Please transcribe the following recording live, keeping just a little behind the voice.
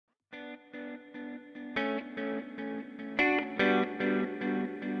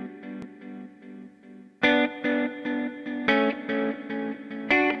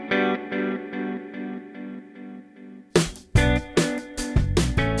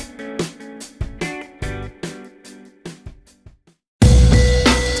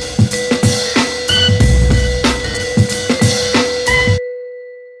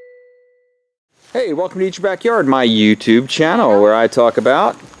Hey, welcome to Eat Your Backyard, my YouTube channel where I talk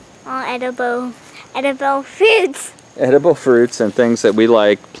about edible fruits. Edible fruits and things that we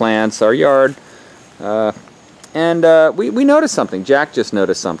like, plants, our yard. We noticed something. Jack just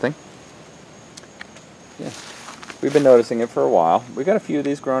noticed something. Yeah, we've been noticing it for a while. We got a few of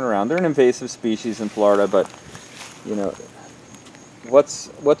these growing around. They're an invasive species in Florida, but you know, what's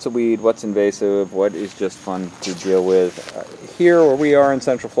a weed, what's invasive, what is just fun to deal with. Here where we are in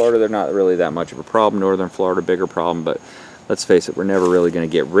Central Florida, they're not really that much of a problem. Northern Florida, bigger problem, but let's face it, we're never really going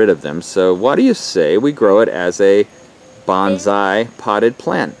to get rid of them. So what do you say we grow it as a bonsai potted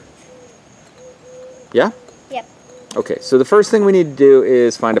plant? Yeah? Yep. Okay, so the first thing we need to do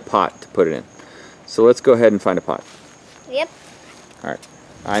is find a pot to put it in. So let's go ahead and find a pot. Yep. Alright,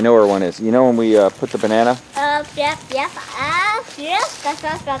 I know where one is. You know when we put the banana? Yep, that's what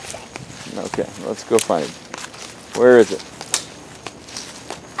I was about to say. Okay, let's go find it. Where is it?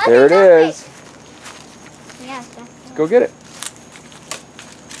 Oh, there it is. Yeah, Let's go get it.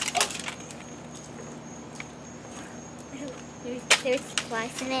 There's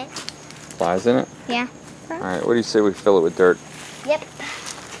flies in it. Flies in it? Yeah. Alright, what do you say we fill it with dirt? Yep.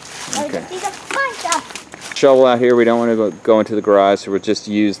 Okay. These are fun stuff. Shovel out here, we don't want to go into the garage, so we'll just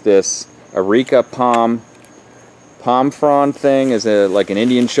use this Carica palm frond thing as like an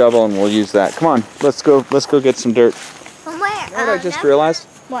Indian shovel, and we'll use that. Come on, let's go get some dirt. From where? You know what I just realized?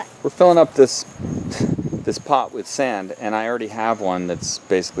 What? We're filling up this pot with sand, and I already have one that's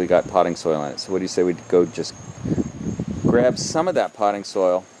basically got potting soil in it. So what do you say we go just grab some of that potting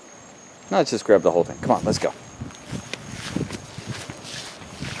soil? No, let's just grab the whole thing. Come on, let's go.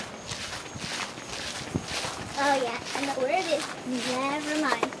 Oh yeah, I know where it is. Never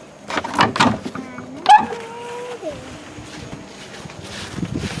mind.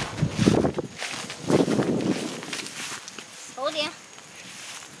 Hold ya.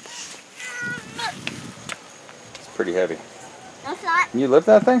 It's pretty heavy. No, it's not. Can you lift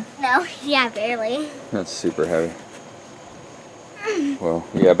that thing? No, yeah, barely. That's super heavy. Well,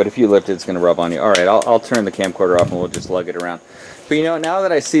 yeah, but if you lift it, it's going to rub on you. All right, I'll turn the camcorder off and we'll just lug it around. But you know, now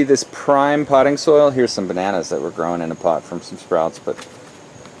that I see this prime potting soil, here's some bananas that were growing in a pot from some sprouts, but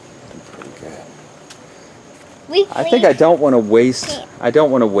pretty good. I think I don't want to waste. I don't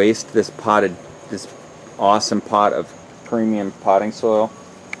want to waste this awesome pot of premium potting soil.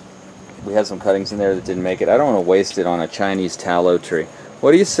 We had some cuttings in there that didn't make it. I don't want to waste it on a Chinese tallow tree.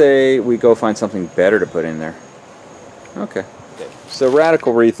 What do you say we go find something better to put in there? Okay. So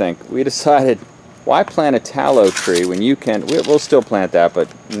radical rethink. We decided, why plant a tallow tree when you can? We'll still plant that,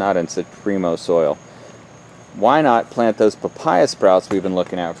 but not in such primo soil. Why not plant those papaya sprouts we've been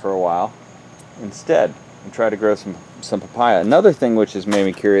looking at for a while instead, and try to grow some papaya? Another thing which has made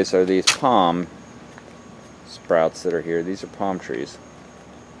me curious are these palm sprouts that are here. These are palm trees,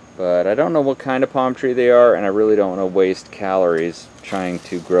 but I don't know what kind of palm tree they are, and I really don't want to waste calories trying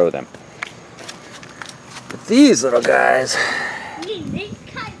to grow them. But these little guys,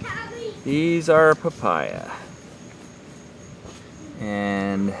 these are papaya,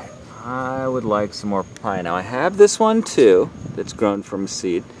 and I would like some more papaya. Now I have this one too that's grown from a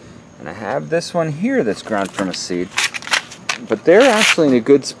seed, and I have this one here that's grown from a seed, but they're actually in a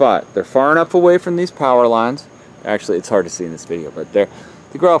good spot. They're far enough away from these power lines. Actually, it's hard to see in this video, but they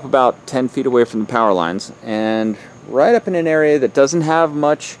grow up about 10 feet away from the power lines and right up in an area that doesn't have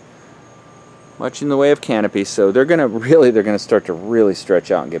much in the way of canopy, so they're gonna start to really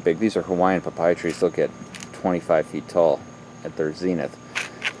stretch out and get big. These are Hawaiian papaya trees. Look at 25 feet tall at their zenith.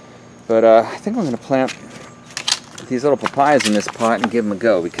 But I think I'm gonna plant these little papayas in this pot and give them a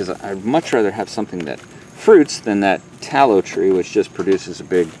go, because I'd much rather have something that fruits than that tallow tree, which just produces a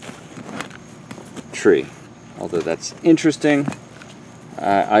big tree. Although that's interesting.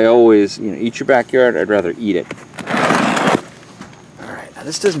 I always, eat your backyard. I'd rather eat it. Now,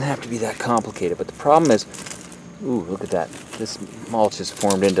 this doesn't have to be that complicated, but the problem is, ooh, look at that. This mulch is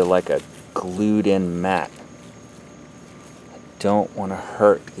formed into like a glued-in mat. I don't want to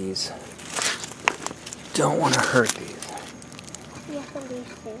hurt these. Don't want to hurt these.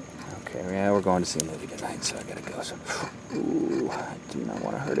 Okay, yeah, we're going to see a movie tonight, so I gotta go. So, ooh, I do not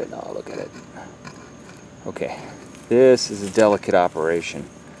want to hurt it. Oh, look at it. Okay, this is a delicate operation.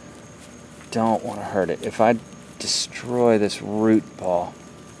 Don't want to hurt it. If I destroy this root ball,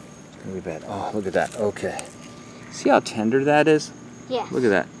 it's gonna be bad. Oh, look at that. Okay, see how tender that is? Yeah. Look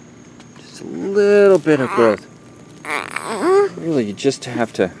at that. Just a little bit of growth. Really, you just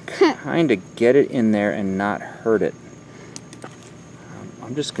have to kind of get it in there and not hurt it.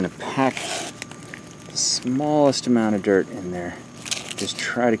 I'm just gonna pack the smallest amount of dirt in there. Just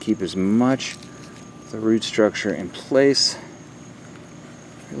try to keep as much of the root structure in place.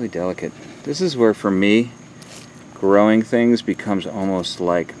 Really delicate. This is where, for me, growing things becomes almost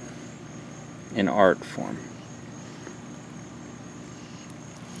like an art form.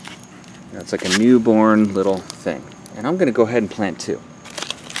 It's like a newborn little thing. And I'm going to go ahead and plant 2.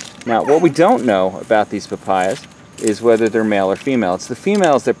 Now, what we don't know about these papayas is whether they're male or female. It's the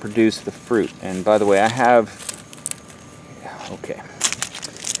females that produce the fruit. And by the way, I have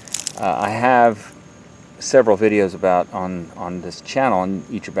several videos about on this channel on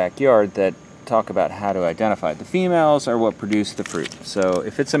Eat Your Backyard that talk about how to identify. The females are what produce the fruit. So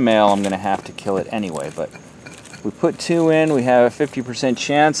if it's a male, I'm going to have to kill it anyway. But we put 2 in, we have a 50%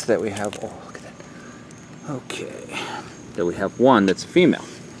 chance that we have, oh, look at that. Okay, that we have 1 that's a female.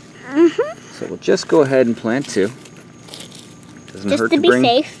 So we'll just go ahead and plant 2. Doesn't just hurt to to be bring,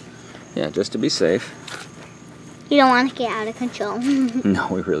 safe. Yeah, just to be safe. You don't want to get out of control. No,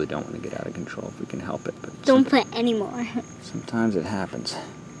 we really don't want to get out of control if we can help it. But don't put any more. Sometimes it happens.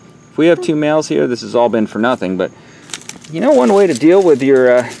 If we have 2 males here, this has all been for nothing. But you know, one way to deal with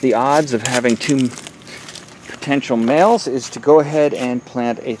your the odds of having 2 potential males is to go ahead and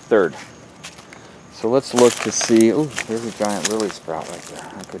plant a 3rd. So let's look to see. Oh, there's a giant lily sprout right there.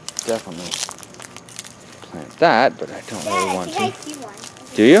 I could definitely plant that, but I don't really want to. I see one.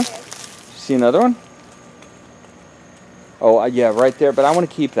 Do you? See another one? Oh, yeah, right there. But I want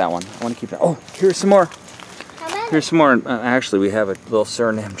to keep that one. I want to keep that. Oh, here's some more. Here's some more. Actually, we have a little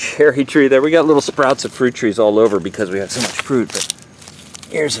Suriname cherry tree there. We got little sprouts of fruit trees all over because we have so much fruit. But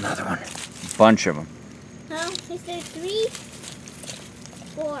here's another one. A bunch of them. No, is there 3?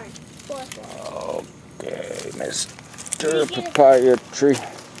 4. Okay, Mr. Papaya tree.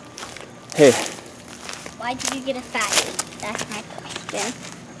 Hey. Why did you get a fatty? That's my question.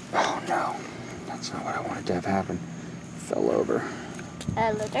 Oh no, that's not what I wanted to have happen. Fell over.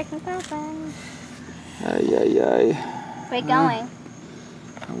 Looks like something. Ay, ay, ay. Where you going?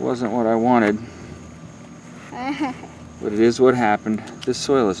 That wasn't what I wanted. But it is what happened. This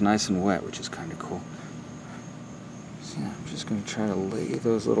soil is nice and wet, which is kind of cool. So yeah, I'm just going to try to lay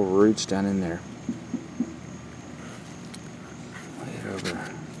those little roots down in there. Lay it over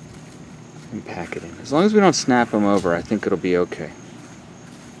and pack it in. As long as we don't snap them over, I think it'll be okay.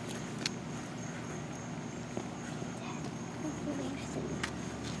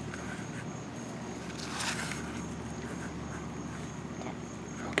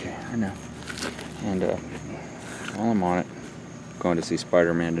 Okay, I know. And while I'm on it, I'm going to see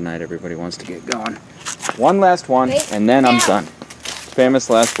Spider-Man tonight. Everybody wants to get going. One last one, and then I'm done. Famous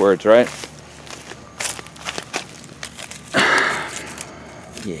last words, right?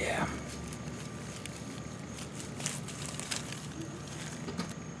 Yeah.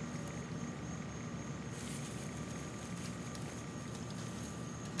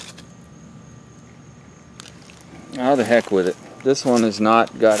 Oh, the heck with it. This one has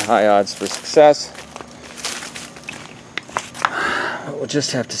not got high odds for success. We'll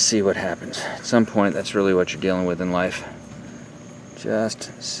just have to see what happens. At some point, that's really what you're dealing with in life.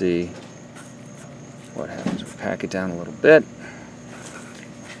 Just see what happens. We'll pack it down a little bit.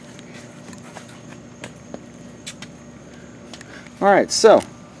 Alright, so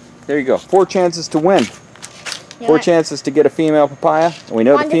there you go. 4 chances to win. 4 chances to get a female papaya. And we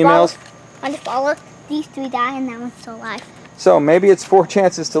know the females. On the follow, these 3 die and that one's still alive. So maybe it's 4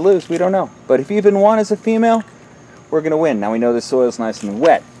 chances to lose. We don't know. But if even 1 is a female, we're going to win. Now we know the soil's nice and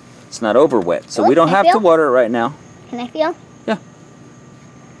wet. It's not over wet. So we don't have to water it right now. Can I feel? Yeah.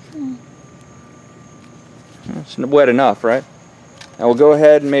 It's wet enough, right? Now we'll go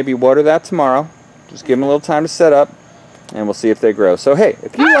ahead and maybe water that tomorrow. Just give them a little time to set up, and we'll see if they grow. So hey,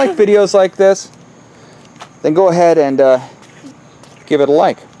 if you like videos like this, then go ahead and give it a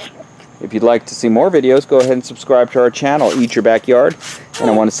like. If you'd like to see more videos, go ahead and subscribe to our channel, Eat Your Backyard. And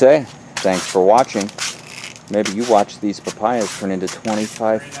I want to say, thanks for watching. Maybe you watch these papayas turn into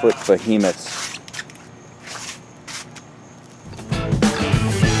 25-foot behemoths.